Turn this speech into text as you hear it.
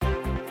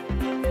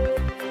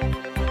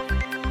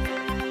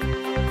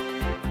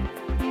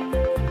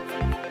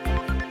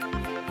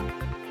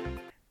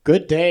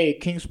Good day,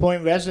 Kings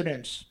Point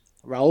residents.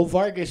 Raul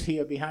Vargas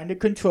here behind the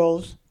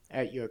controls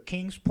at your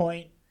Kings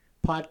Point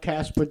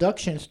podcast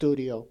production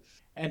studio.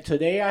 And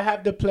today I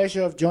have the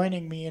pleasure of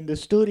joining me in the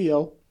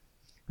studio,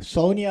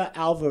 Sonia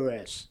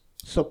Alvarez,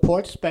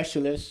 support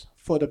specialist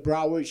for the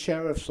Broward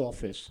Sheriff's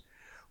Office,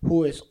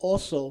 who is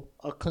also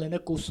a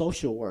clinical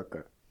social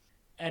worker.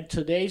 And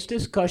today's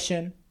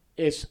discussion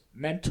is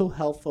mental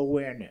health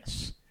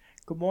awareness.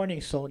 Good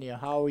morning, Sonia.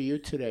 How are you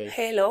today?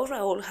 Hello,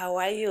 Raul. How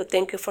are you?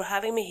 Thank you for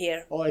having me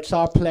here. Oh, it's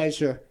our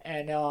pleasure.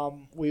 And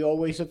we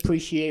always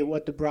appreciate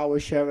what the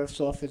Broward Sheriff's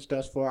Office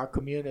does for our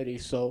community.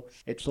 So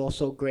it's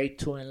also great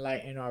to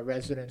enlighten our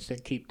residents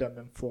and keep them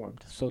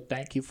informed. So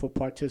thank you for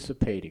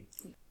participating.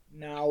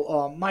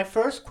 Now, my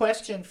first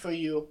question for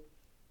you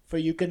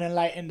can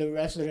enlighten the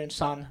residents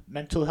on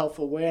mental health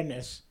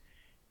awareness,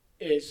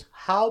 is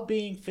how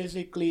being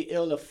physically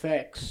ill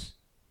affects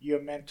your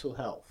mental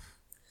health.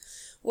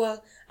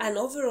 Well, an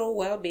overall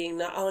well-being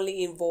not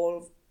only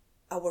involves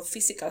our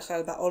physical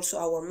health, but also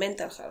our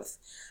mental health.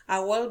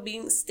 A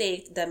well-being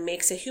state that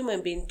makes a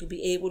human being to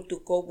be able to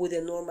cope with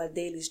the normal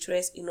daily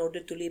stress in order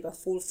to live a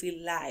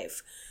fulfilled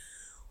life.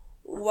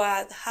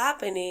 What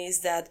happens is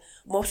that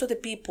most of the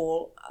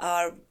people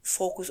are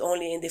focused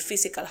only in the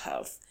physical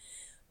health.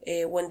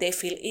 When they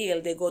feel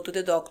ill, they go to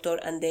the doctor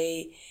and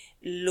they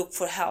look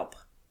for help.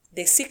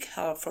 They seek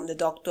help from the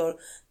doctor.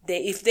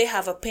 If they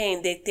have a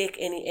pain, they take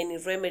any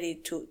remedy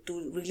to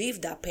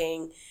relieve that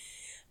pain.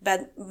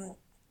 But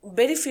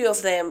very few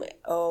of them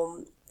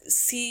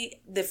see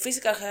the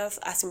physical health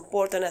as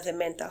important as the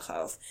mental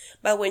health.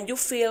 But when you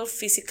feel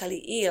physically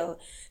ill,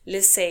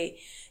 let's say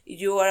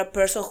you are a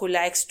person who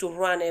likes to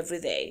run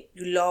every day,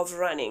 you love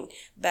running,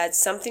 but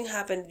something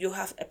happened, you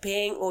have a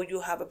pain or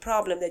you have a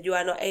problem that you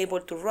are not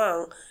able to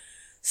run.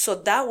 So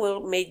that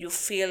will make you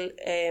feel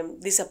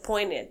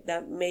disappointed,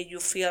 that make you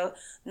feel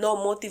not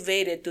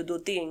motivated to do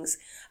things,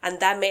 and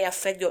that may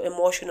affect your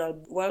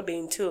emotional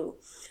well-being too.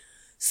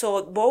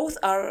 So both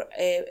are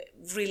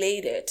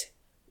related.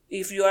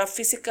 If you are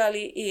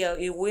physically ill,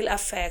 it will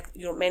affect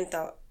your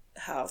mental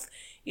health.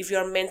 If you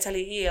are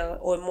mentally ill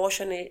or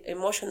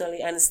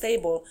emotionally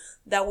unstable,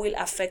 that will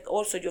affect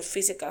also your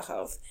physical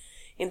health.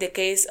 In the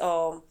case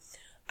of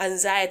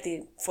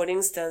anxiety, for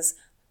instance,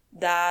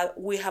 that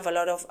we have a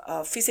lot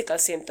of physical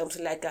symptoms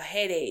like a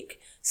headache,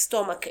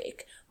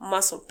 stomachache,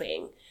 muscle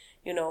pain,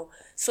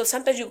 So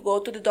sometimes you go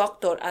to the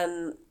doctor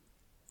and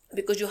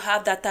because you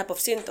have that type of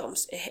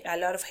symptoms, a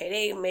lot of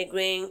headache,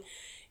 migraine,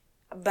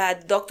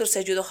 but doctor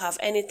says you don't have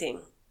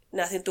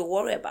nothing to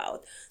worry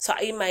about. So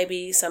it might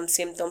be some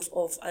symptoms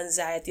of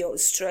anxiety or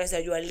stress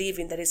that you are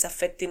living that is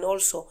affecting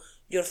also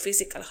your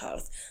physical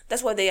health.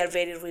 That's why they are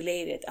very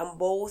related and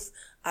both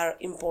are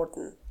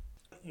important.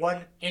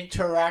 One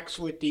interacts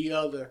with the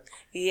other.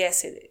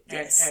 Yes, it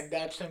is. And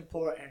that's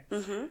important.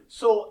 Mm-hmm.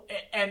 So,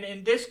 and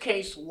in this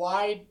case,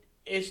 why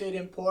is it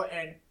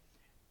important,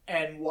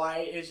 and why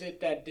is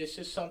it that this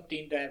is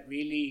something that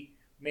really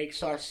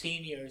makes our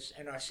seniors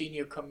and our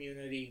senior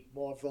community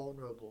more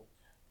vulnerable?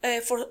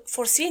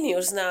 For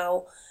seniors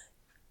now,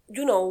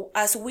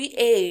 as we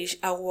age,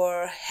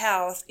 our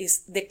health is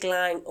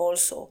declined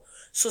also.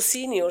 So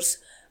seniors,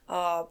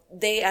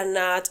 they are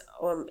not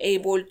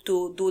able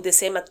to do the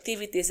same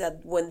activities that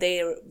when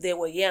they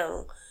were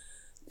young.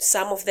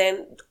 Some of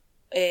them,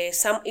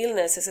 some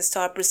illnesses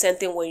start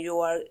presenting when you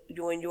are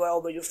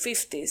over your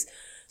 50s.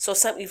 So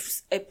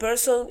if a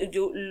person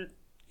you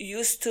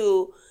used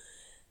to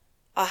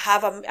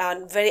have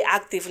a very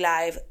active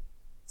life,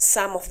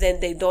 some of them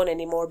they don't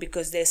anymore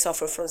because they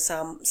suffer from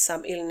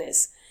some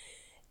illness.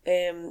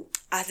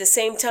 At the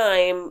same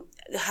time,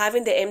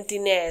 having the empty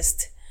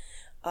nest,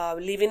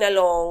 living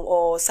alone,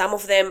 or some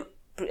of them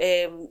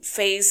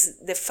face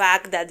the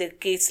fact that their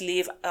kids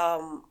live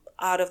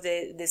out of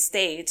the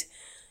state.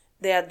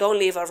 They don't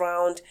live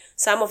around.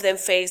 Some of them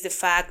face the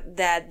fact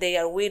that they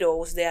are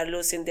widows. They are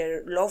losing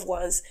their loved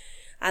ones.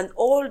 And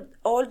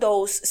all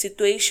those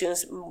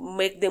situations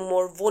make them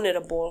more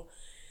vulnerable.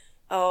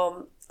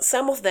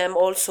 Some of them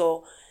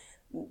also,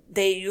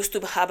 they used to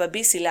have a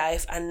busy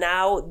life and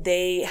now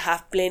they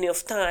have plenty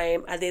of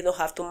time and they don't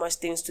have too much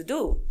things to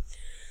do.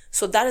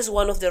 So that is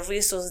one of the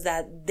reasons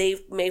that they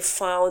may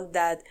found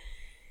that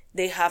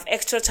they have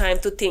extra time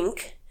to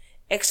think,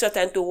 extra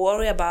time to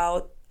worry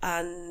about,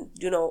 and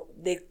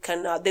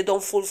they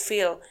don't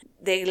fulfill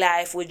their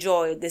life with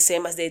joy the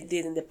same as they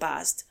did in the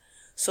past.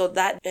 So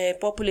that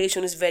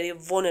population is very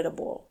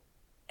vulnerable.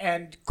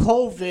 And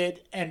COVID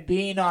and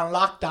being on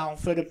lockdown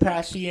for the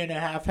past year and a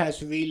half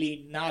has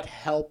really not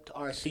helped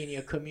our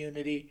senior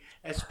community,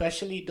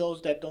 especially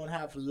those that don't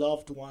have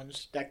loved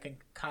ones that can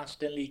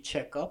constantly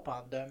check up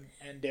on them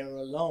and they're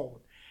alone.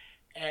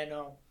 And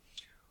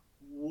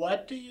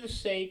what do you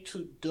say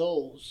to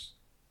those,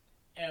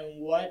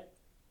 and what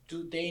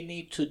do they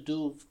need to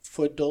do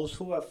for those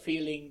who are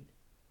feeling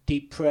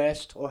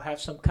depressed or have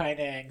some kind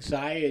of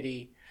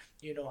anxiety?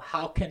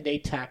 How can they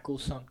tackle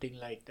something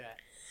like that?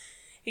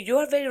 You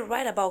are very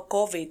right about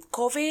COVID.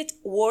 COVID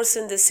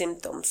worsened the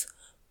symptoms.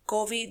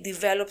 COVID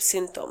developed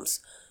symptoms.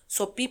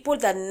 So people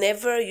that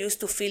never used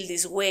to feel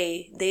this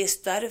way, they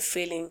start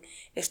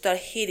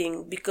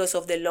hitting because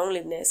of the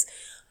loneliness.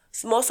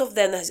 Most of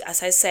them, as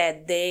I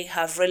said, they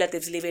have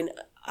relatives living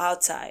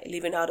outside,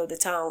 living out of the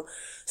town.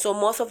 So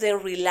most of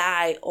them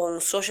rely on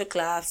social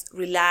clubs,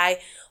 rely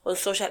on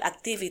social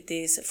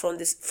activities from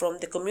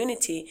the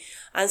community.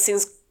 And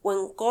since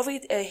when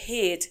COVID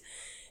hit,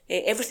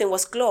 everything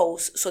was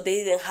closed, so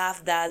they didn't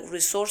have that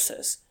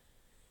resources.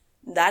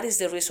 That is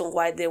the reason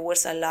why there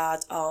was a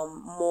lot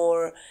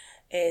more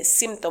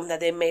symptoms that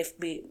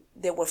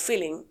they were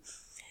feeling.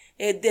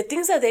 The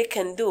things that they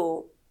can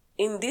do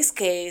in this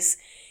case,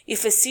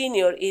 if a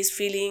senior is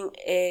feeling,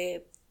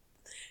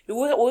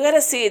 we're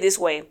gonna see it this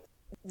way: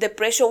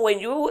 depression. When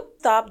you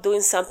stop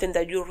doing something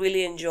that you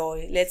really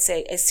enjoy, let's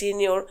say a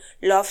senior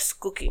loves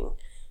cooking,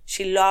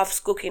 she loves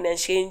cooking and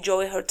she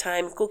enjoys her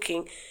time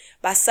cooking,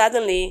 but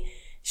suddenly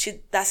she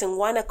doesn't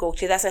want to cook,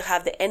 she doesn't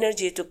have the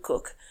energy to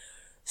cook.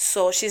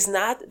 So she's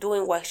not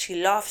doing what she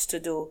loves to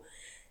do.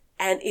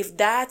 And if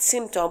that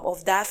symptom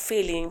of that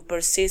feeling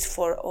persists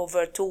for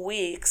over 2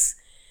 weeks,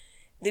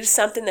 there's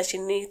something that she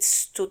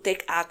needs to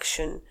take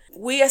action.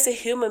 We as a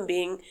human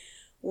being,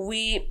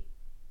 we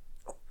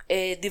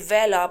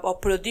develop or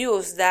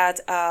produce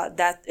that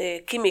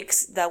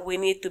chemics that we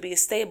need to be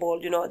stable,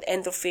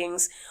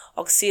 endorphins,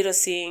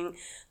 oxytocin,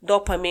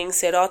 dopamine,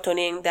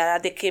 serotonin, that are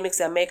the chemics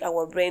that make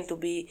our brain to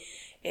be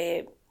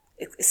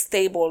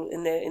stable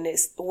in a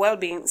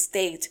well-being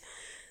state.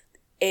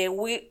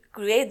 We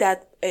create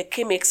that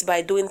chemics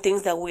by doing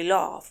things that we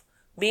love.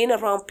 Being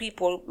around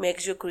people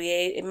makes you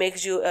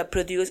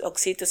produce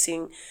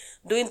oxytocin.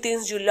 Doing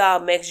things you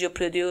love makes you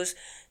produce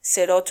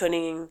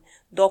serotonin,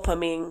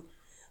 dopamine.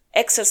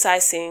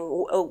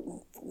 Exercising,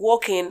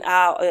 walking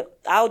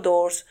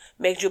outdoors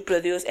makes you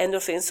produce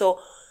endorphins. So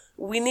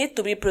we need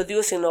to be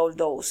producing all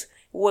those.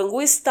 When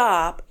we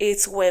stop,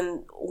 it's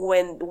when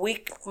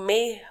we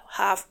may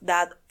have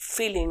that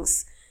feeling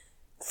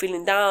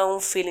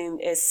down, feeling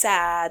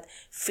sad,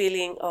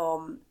 feeling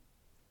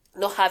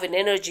not having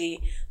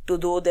energy to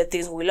do the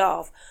things we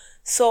love.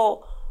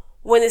 So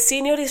when the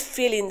senior is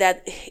feeling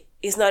that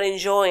is not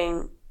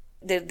enjoying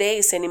their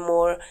days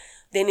anymore,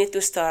 they need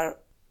to start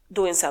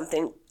doing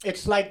something.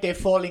 It's like they're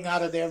falling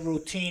out of their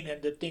routine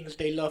and the things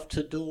they love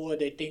to do or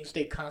the things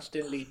they're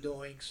constantly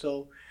doing.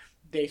 So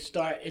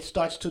it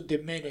starts to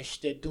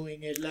diminish. They're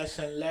doing it less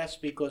and less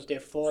because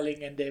they're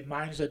falling and their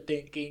minds are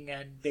thinking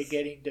and they're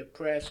getting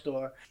depressed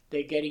or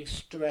they're getting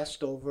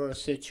stressed over a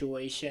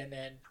situation.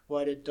 And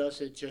what it does,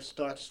 it just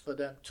starts for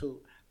them to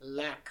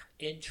lack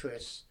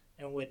interest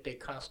in what they're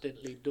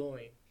constantly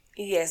doing.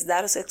 Yes,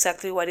 that is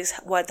exactly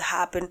what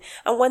happened.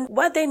 And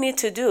what they need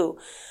to do,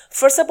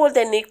 first of all,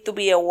 they need to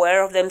be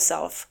aware of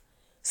themselves.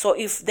 So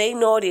if they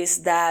notice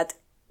that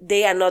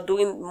they are not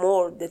doing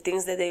more the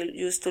things that they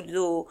used to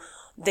do,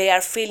 they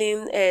are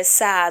feeling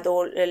sad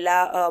or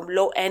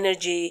low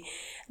energy,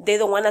 they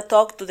don't want to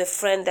talk to the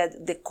friend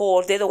that they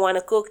call, they don't want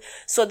to cook,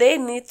 so they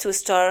need to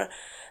start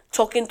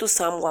talking to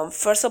someone.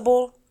 First of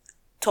all,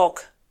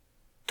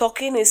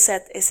 talking is a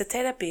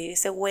therapy,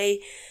 it's a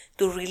way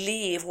to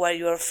relieve what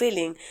you are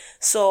feeling.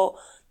 So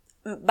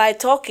by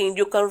talking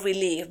you can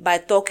relieve, by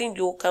talking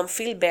you can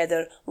feel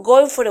better.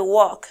 Going for a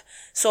walk.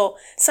 So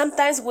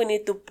sometimes we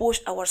need to push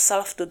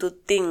ourselves to do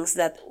things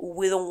that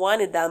we don't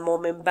want at that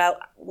moment, but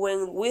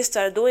when we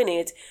start doing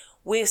it,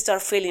 we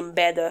start feeling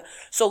better.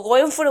 So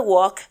going for a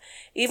walk,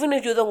 even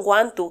if you don't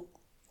want to,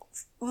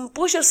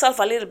 push yourself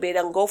a little bit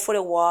and go for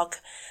a walk.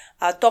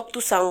 Talk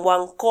to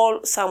someone, call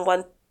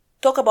someone,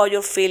 talk about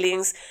your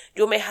feelings.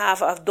 You may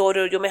have a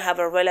daughter, you may have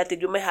a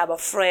relative, you may have a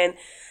friend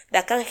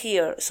that can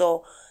hear.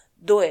 So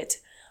do it.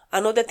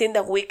 Another thing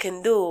that we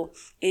can do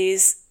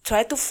is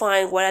try to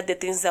find what are the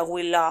things that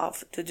we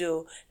love to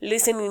do.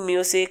 Listening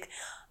music.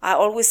 I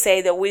always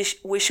say that we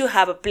should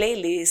have a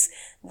playlist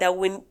that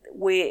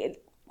we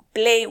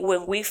play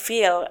when we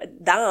feel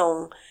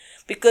down,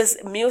 because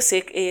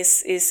music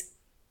is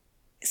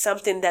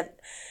something that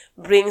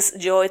brings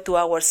joy to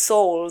our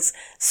souls.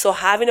 So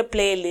having a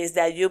playlist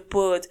that you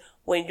put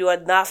when you are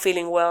not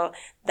feeling well,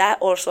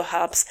 that also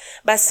helps.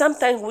 But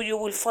sometimes you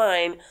will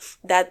find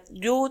that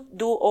you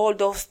do all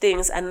those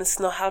things and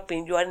it's not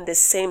helping. You are in the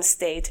same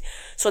state.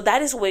 So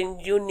that is when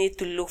you need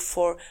to look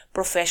for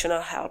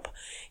professional help.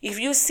 If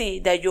you see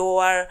that you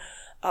are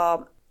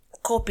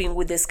coping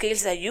with the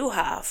skills that you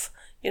have,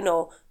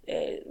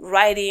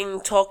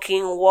 writing,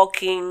 talking,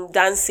 walking,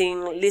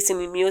 dancing,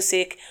 listening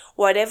music,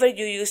 whatever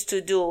you used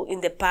to do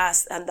in the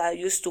past and that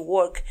used to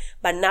work,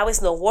 but now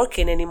it's not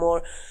working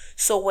anymore.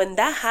 So when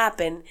that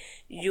happens,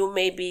 you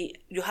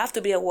have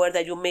to be aware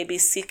that you may be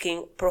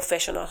seeking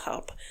professional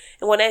help.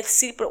 And when I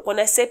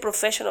say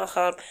professional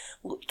help,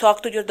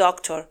 talk to your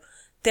doctor.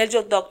 Tell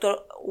your doctor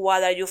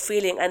what are you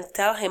feeling, and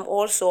tell him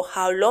also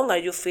how long are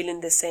you feeling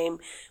the same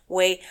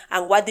way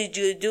and what did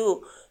you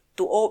do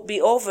to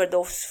be over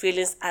those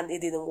feelings and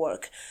it didn't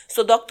work.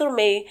 So doctor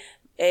may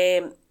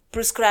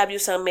prescribe you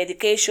some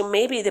medication.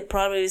 Maybe the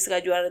problem is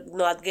that you are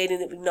not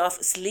getting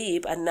enough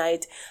sleep at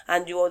night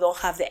and you don't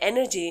have the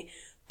energy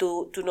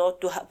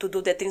to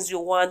do the things you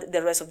want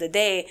the rest of the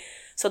day.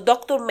 So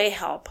doctor may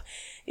help.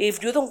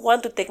 If you don't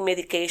want to take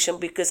medication,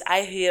 because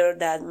I hear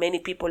that many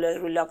people are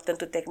reluctant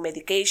to take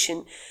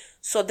medication,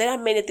 so there are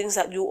many things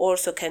that you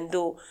also can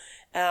do.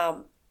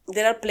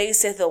 There are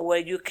places though where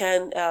you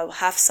can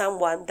have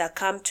someone that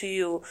come to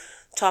you,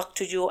 talk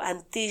to you,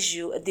 and teach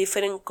you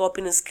different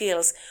coping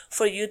skills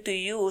for you to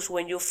use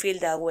when you feel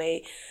that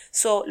way.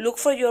 So look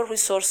for your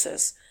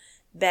resources,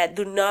 but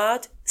do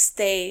not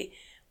stay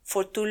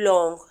for too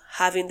long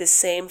having the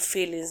same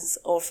feelings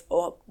of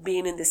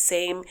being in the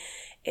same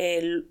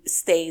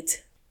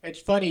state. It's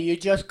funny, you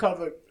just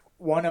covered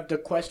one of the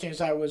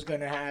questions I was going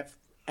to have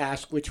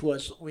asked, which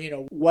was,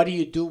 what do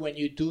you do when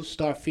you do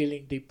start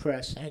feeling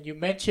depressed? And you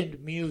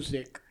mentioned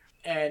music,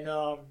 and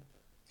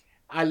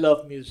I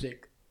love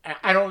music.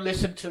 I don't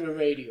listen to the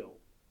radio.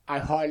 I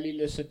hardly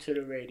listen to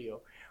the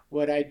radio.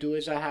 What I do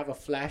is I have a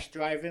flash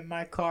drive in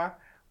my car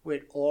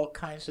with all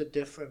kinds of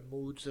different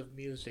moods of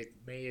music.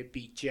 May it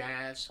be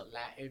jazz,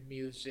 Latin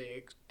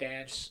music,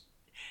 dance.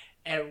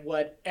 And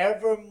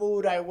whatever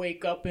mood I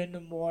wake up in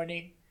the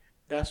morning,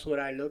 that's what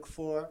I look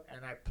for,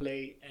 and I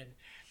play. And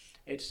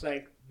it's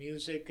like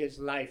music is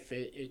life.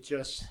 It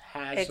just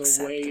has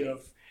a way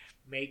of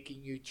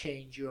making you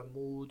change your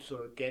moods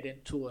or get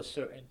into a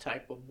certain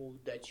type of mood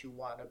that you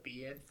want to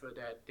be in for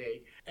that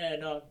day.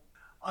 And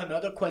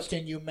another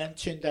question you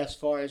mentioned as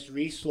far as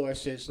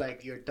resources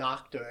like your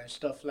doctor and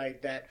stuff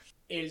like that,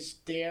 is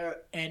there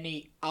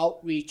any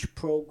outreach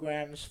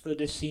programs for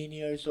the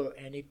seniors or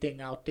anything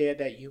out there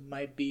that you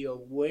might be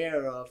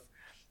aware of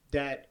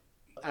that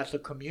as a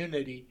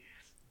community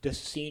the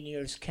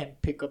seniors can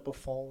pick up a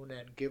phone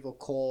and give a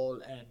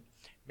call and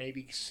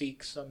maybe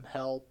seek some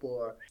help?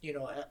 Or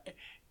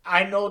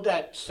I know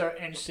that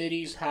certain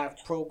cities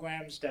have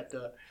programs that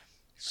the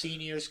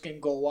seniors can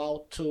go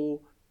out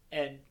to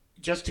and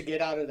just to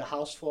get out of the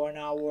house for an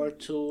hour or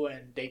two,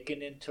 and they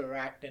can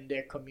interact in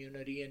their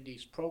community in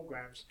these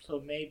programs.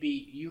 So maybe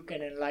you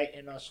can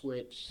enlighten us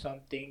with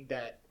something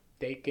that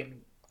they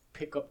can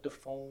pick up the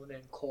phone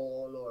and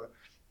call, or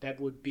that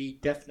would be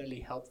definitely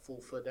helpful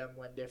for them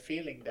when they're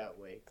feeling that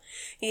way.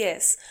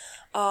 Yes.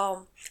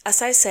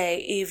 As I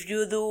say, if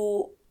you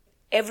do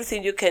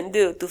everything you can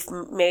do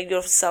to make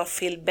yourself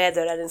feel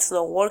better and it's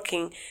not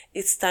working,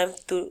 it's time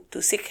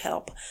to seek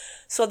help.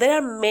 So there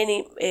are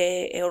many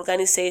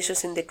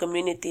organizations in the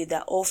community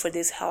that offer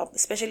this help,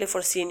 especially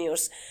for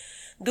seniors.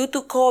 Due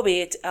to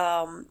COVID,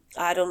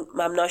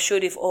 I'm not sure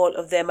if all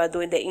of them are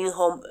doing the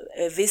in-home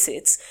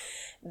visits,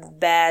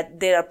 but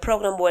there are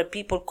programs where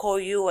people call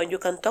you and you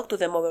can talk to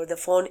them over the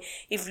phone.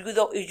 If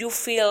you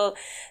feel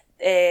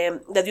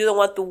that you don't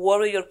want to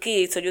worry your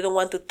kids, or you don't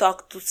want to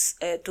talk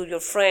to your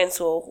friends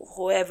or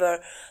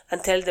whoever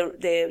and tell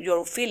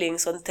your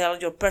feelings and tell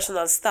your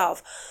personal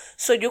stuff,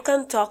 so you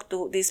can talk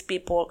to these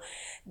people.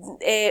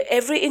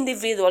 Every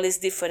individual is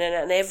different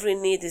and every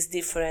need is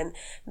different,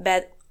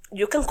 but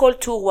you can call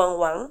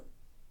 211.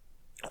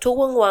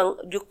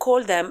 211, you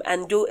call them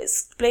and you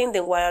explain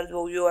them what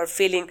you are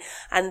feeling,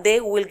 and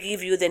they will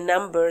give you the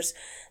numbers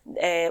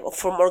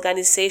from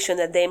organization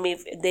that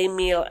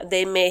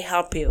they may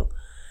help you.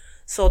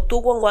 So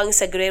 211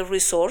 is a great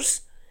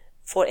resource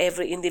for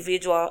every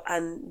individual,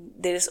 and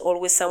there is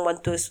always someone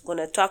who's going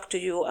to talk to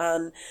you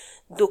and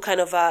do kind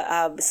of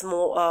a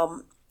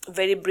small,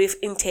 very brief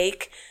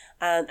intake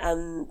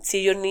and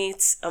see your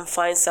needs and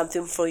find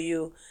something for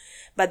you.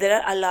 But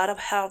there are a lot of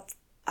help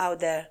out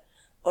there,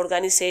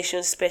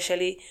 organizations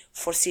especially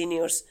for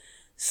seniors.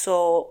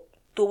 So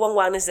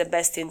 211 is the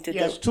best thing to do.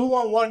 Yes,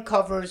 211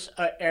 covers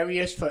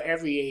areas for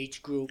every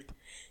age group.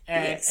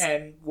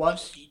 And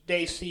once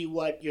they see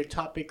what your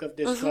topic of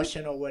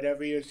discussion or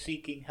whatever you're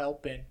seeking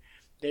help in,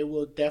 they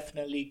will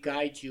definitely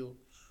guide you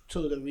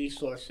to the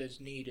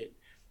resources needed.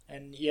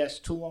 And yes,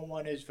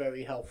 211 is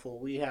very helpful.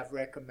 We have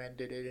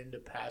recommended it in the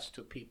past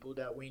to people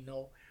that we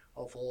know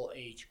of all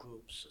age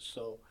groups.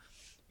 So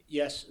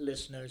yes,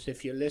 listeners,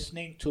 if you're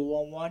listening,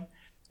 211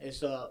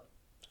 is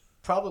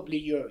probably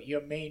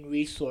your main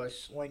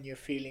resource when you're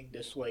feeling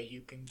this way.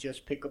 You can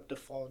just pick up the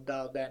phone,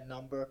 dial that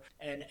number,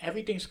 and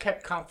everything's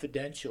kept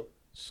confidential.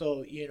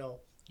 So,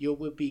 you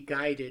will be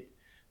guided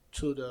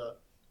to the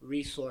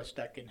resource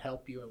that can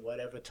help you in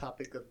whatever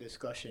topic of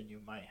discussion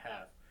you might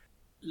have.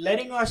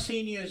 Letting our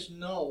seniors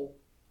know,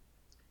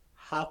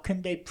 how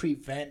can they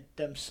prevent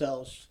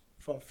themselves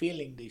from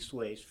feeling these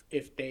ways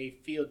if they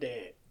feel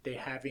they're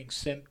having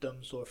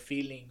symptoms or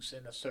feelings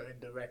in a certain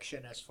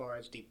direction as far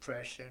as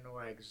depression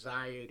or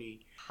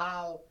anxiety?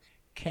 How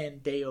can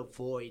they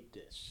avoid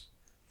this?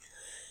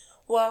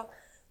 Well,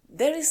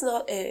 there is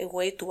not a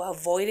way to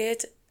avoid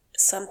it.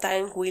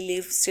 Sometimes we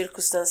live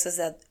circumstances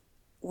that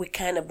we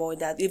can avoid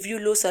that. If you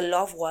lose a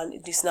loved one,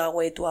 it is not a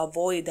way to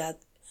avoid that,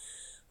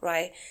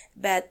 right?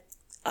 But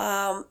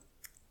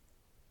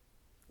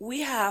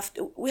we have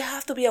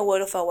to be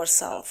aware of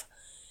ourselves.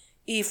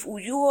 If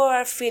you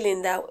are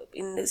feeling that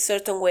in a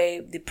certain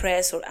way,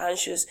 depressed or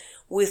anxious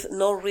with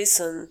no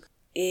reason,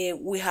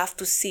 we have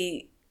to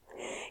see.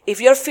 If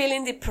you're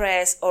feeling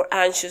depressed or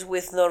anxious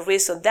with no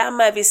reason, that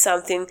might be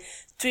something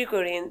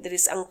triggering that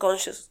is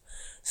unconscious.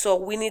 So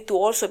we need to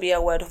also be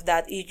aware of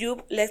that.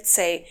 Let's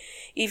say,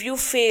 if you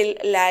feel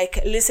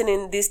like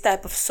listening this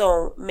type of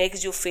song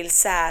makes you feel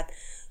sad,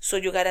 so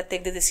you gotta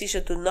take the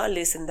decision to not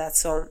listen that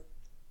song.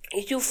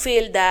 If you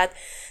feel that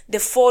the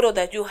photo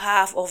that you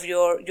have of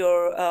your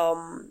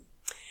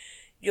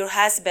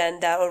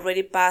husband that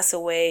already passed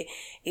away,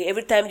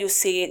 every time you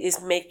see it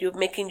is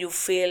making you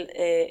feel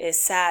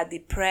sad,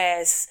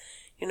 depressed,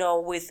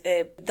 with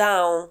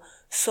down.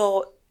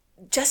 So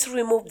just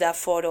remove that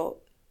photo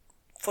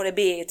for a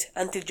bit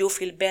until you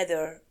feel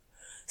better.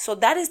 So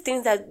that is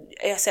things that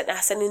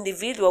as an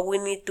individual we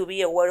need to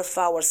be aware of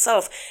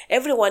ourselves.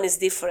 Everyone is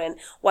different.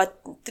 What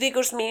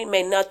triggers me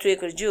may not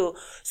trigger you.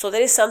 So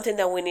that is something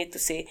that we need to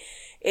see.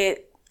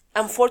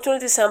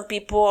 Unfortunately, some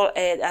people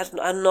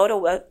are not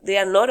aware. They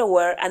are not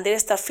aware, and they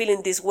start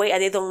feeling this way,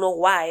 and they don't know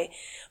why.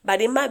 But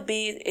it might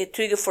be a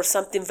trigger for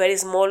something very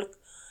small,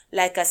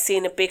 like a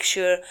seeing a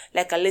picture,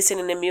 like a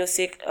listening to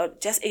music, or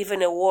just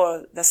even a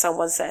word that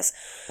someone says.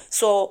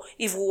 So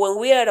when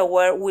we are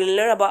aware, we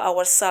learn about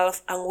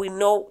ourselves and we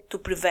know to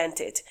prevent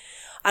it.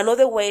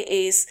 Another way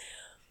is,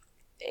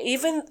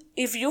 even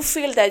if you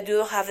feel that you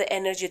don't have the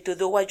energy to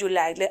do what you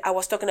like. I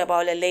was talking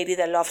about a lady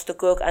that loves to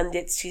cook, and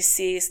that she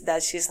sees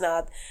that she's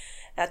not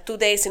 2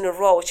 days in a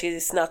row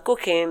she's not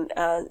cooking.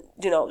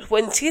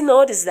 When she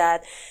noticed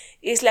that,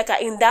 it's like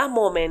in that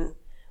moment,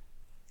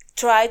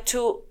 try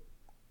to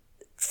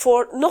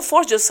not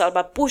force yourself,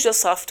 but push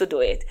yourself to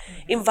do it.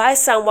 Mm-hmm. Invite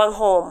someone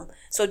home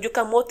so you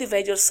can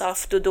motivate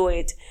yourself to do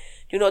it.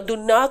 Do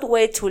not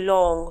wait too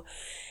long.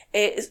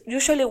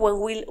 Usually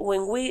when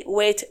we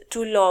wait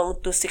too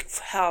long to seek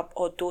help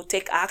or to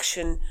take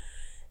action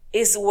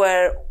is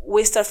where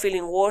we start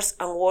feeling worse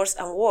and worse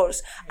and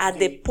worse. Mm-hmm. At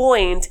the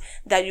point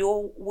that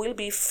you will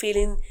be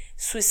feeling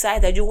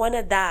suicide, that you want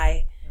to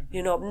die.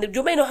 Mm-hmm.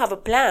 You may not have a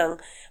plan,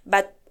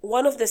 but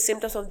one of the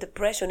symptoms of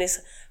depression is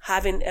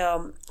having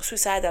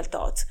suicidal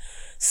thoughts.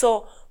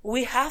 So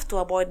we have to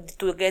avoid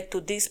to get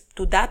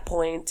to that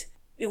point.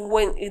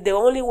 When the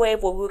only way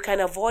what we can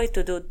avoid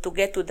to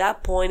get to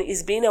that point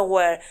is being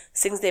aware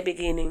since the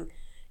beginning.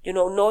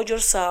 Know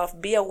yourself,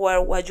 be aware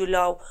what you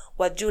love,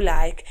 what you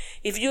like.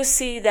 If you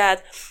see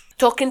that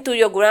talking to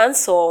your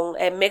grandson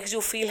makes you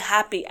feel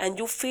happy, and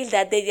you feel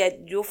that day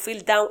that you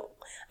feel down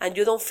and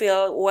you don't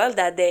feel well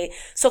that day,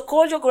 so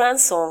call your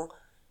grandson.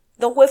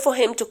 Don't wait for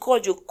him to call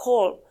you.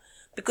 Call,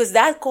 because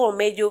that call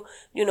made you,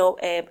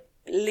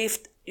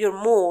 lift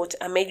your mood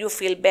and make you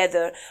feel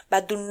better.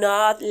 But do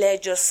not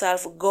let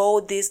yourself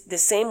go the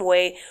same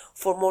way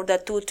for more than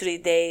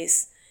 2-3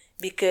 days,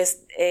 because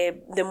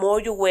the more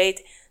you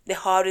wait, the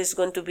harder it's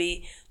going to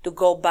be to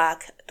go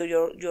back to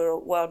your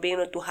well-being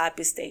or to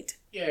happy state.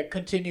 Yeah, it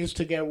continues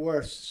to get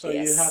worse. So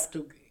yes. You have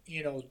to,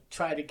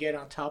 try to get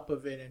on top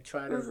of it and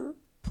try to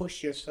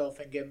push yourself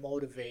and get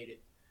motivated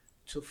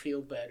to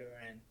feel better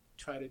and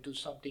try to do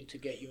something to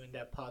get you in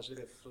that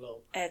positive flow.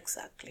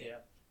 Exactly. Yeah.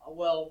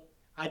 Well,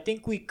 I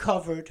think we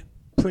covered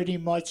pretty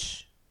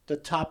much the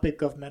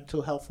topic of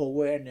mental health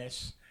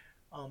awareness.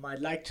 I'd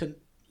like to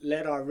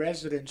let our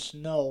residents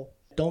know,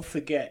 don't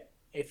forget,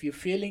 if you're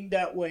feeling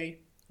that way,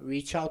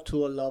 reach out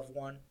to a loved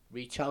one,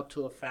 reach out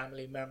to a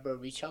family member,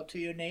 reach out to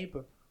your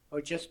neighbor,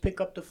 or just pick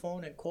up the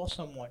phone and call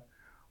someone.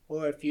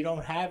 Or if you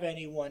don't have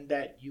anyone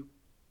that you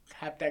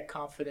have that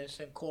confidence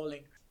in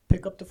calling,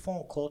 pick up the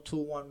phone, call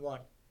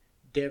 211.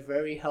 They're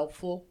very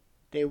helpful.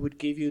 They would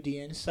give you the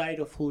insight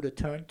of who to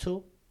turn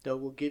to. They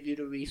will give you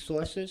the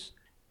resources,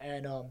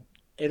 and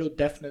it'll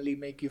definitely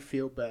make you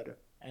feel better.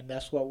 And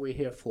that's what we're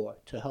here for,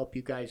 to help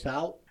you guys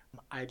out.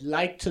 I'd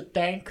like to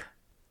thank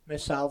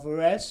Ms.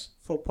 Alvarez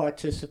for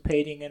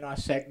participating in our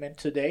segment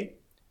today,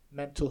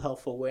 Mental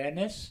Health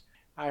Awareness.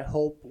 I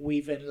hope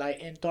we've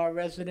enlightened our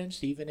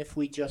residents, even if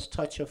we just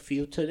touch a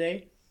few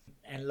today,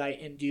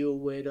 enlightened you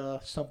with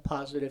some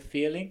positive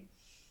feeling.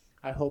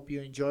 I hope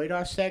you enjoyed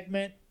our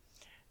segment.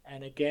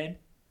 And again,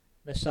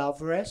 Ms.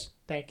 Alvarez,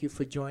 thank you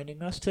for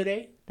joining us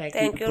today.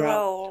 Thank you,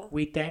 Raul.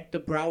 We thank the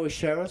Broward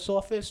Sheriff's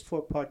Office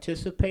for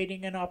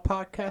participating in our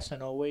podcast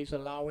and always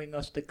allowing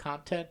us the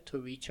content to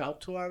reach out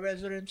to our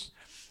residents.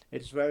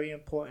 It's very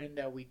important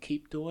that we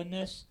keep doing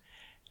this,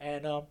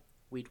 and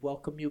we'd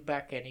welcome you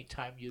back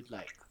anytime you'd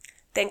like.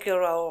 Thank you,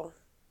 Raul.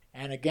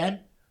 And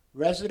again,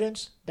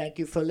 residents, thank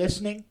you for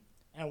listening,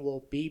 and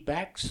we'll be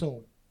back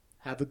soon.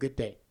 Have a good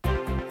day.